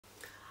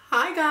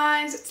Hi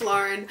guys, it's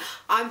Lauren.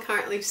 I'm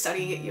currently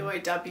studying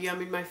at UOW.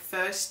 I'm in my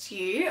first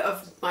year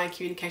of my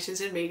Communications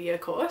and Media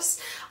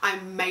course.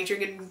 I'm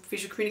majoring in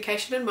Visual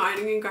Communication and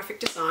minoring in Graphic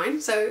Design.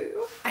 So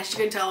as you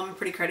can tell, I'm a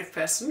pretty creative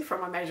person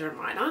from my major and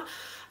minor.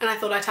 And I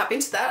thought I'd tap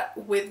into that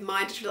with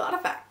my digital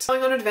artifact.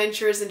 Going on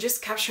adventures and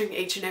just capturing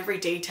each and every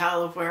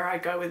detail of where I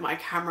go with my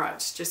camera.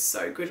 It's just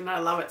so good and I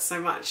love it so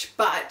much.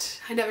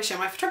 But I never share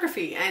my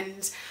photography,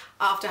 and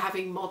after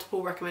having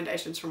multiple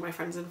recommendations from my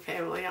friends and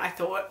family, I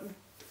thought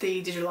the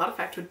digital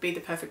artifact would be the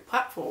perfect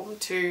platform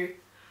to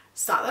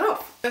start that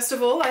off. First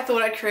of all, I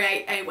thought I'd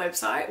create a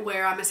website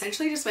where I'm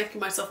essentially just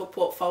making myself a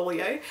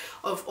portfolio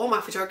of all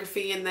my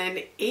photography, and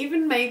then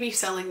even maybe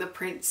selling the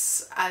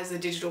prints as a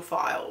digital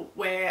file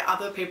where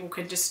other people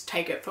can just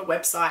take it for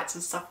websites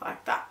and stuff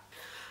like that.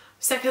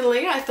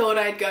 Secondly, I thought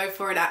I'd go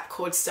for an app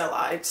called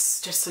Steller.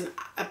 It's just an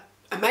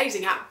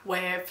amazing app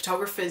where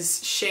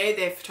photographers share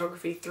their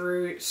photography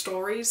through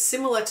stories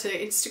similar to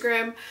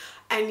Instagram,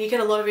 and you get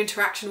a lot of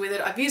interaction with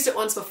it. I've used it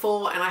once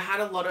before and I had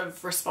a lot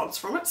of response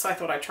from it, so I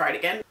thought I'd try it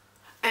again.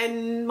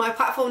 And my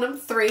platform number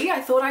 3, I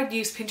thought I'd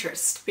use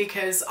Pinterest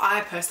because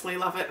I personally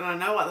love it and I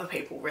know other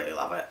people really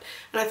love it.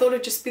 And I thought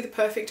it'd just be the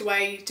perfect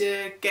way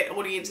to get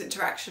audience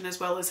interaction as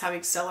well as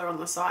having Steller on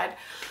the side.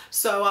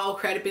 So I'll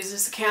create a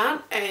business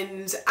account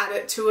and add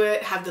it to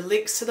it, have the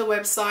links to the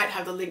website,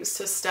 have the links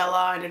to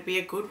Steller, and it'd be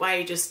a good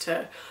way just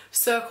to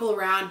circle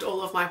around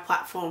all of my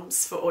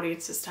platforms for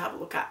audiences to have a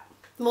look at.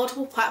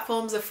 Multiple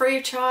platforms are free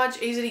of charge,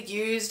 easy to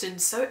use,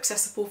 and so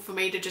accessible for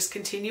me to just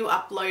continue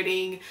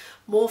uploading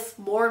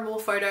more and more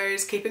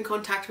photos, keep in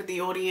contact with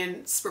the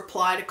audience,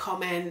 reply to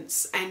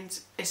comments, and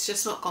it's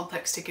just not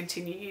complex to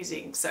continue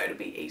using, so it'll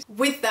be easy.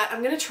 With that,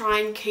 I'm going to try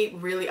and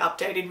keep really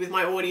updated with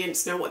my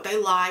audience, know what they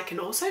like, and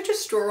also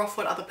just draw off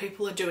what other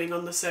people are doing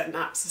on the certain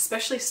apps,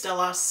 especially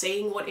Steller,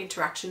 seeing what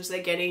interactions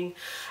they're getting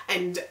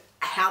and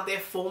how their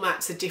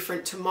formats are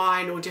different to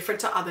mine or different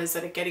to others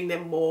that are getting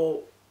them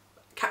more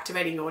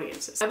captivating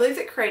audiences. I believe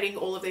that creating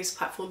all of these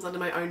platforms under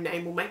my own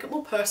name will make it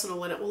more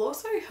personal, and it will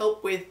also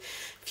help with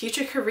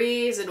future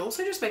careers and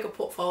also just make a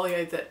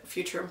portfolio that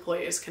future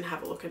employers can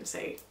have a look and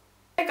see.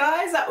 Hey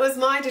guys, that was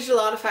my digital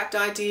artifact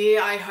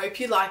idea. I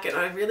hope you like it,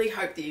 and I really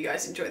hope that you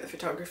guys enjoy the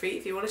photography.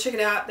 If you want to check it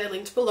out, they're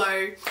linked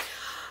below.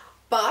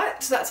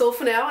 But that's all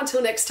for now.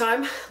 Until next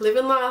time, live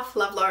and laugh.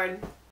 Love, Lauren.